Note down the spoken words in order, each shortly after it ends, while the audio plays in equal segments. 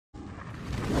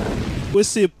We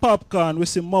see Popcorn, we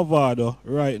see Movado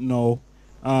right now.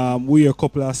 We hear a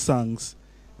couple of songs.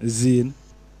 Zine.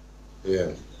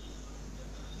 Yeah.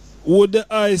 Would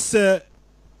I say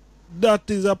that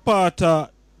is a part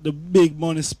of the big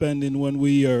money spending when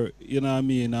we hear, you know what I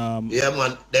mean? Yeah,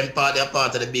 man. They're part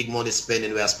of the big money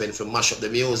spending we are spending for mash up the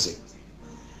music.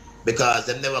 Because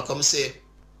them never come say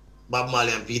Bob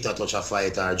Marley and Peter touch a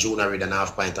fight or Junior Reid and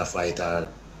Half Pint a fight or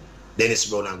Dennis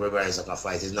Brown and Gregory Isaac a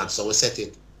fight. It's not so we set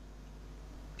it.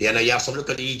 You know, you have some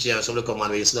little DJ and some little man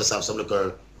where you just have some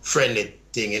little friendly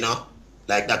thing, you know?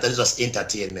 Like that is just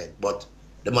entertainment. But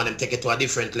the man them take it to a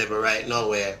different level right now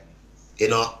where, you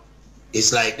know,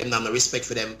 it's like them have no respect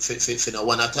for them for no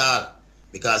one at all.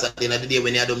 Because at the end of the day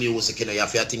when you do music, you know, you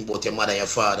have to think about your mother, your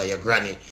father, your granny,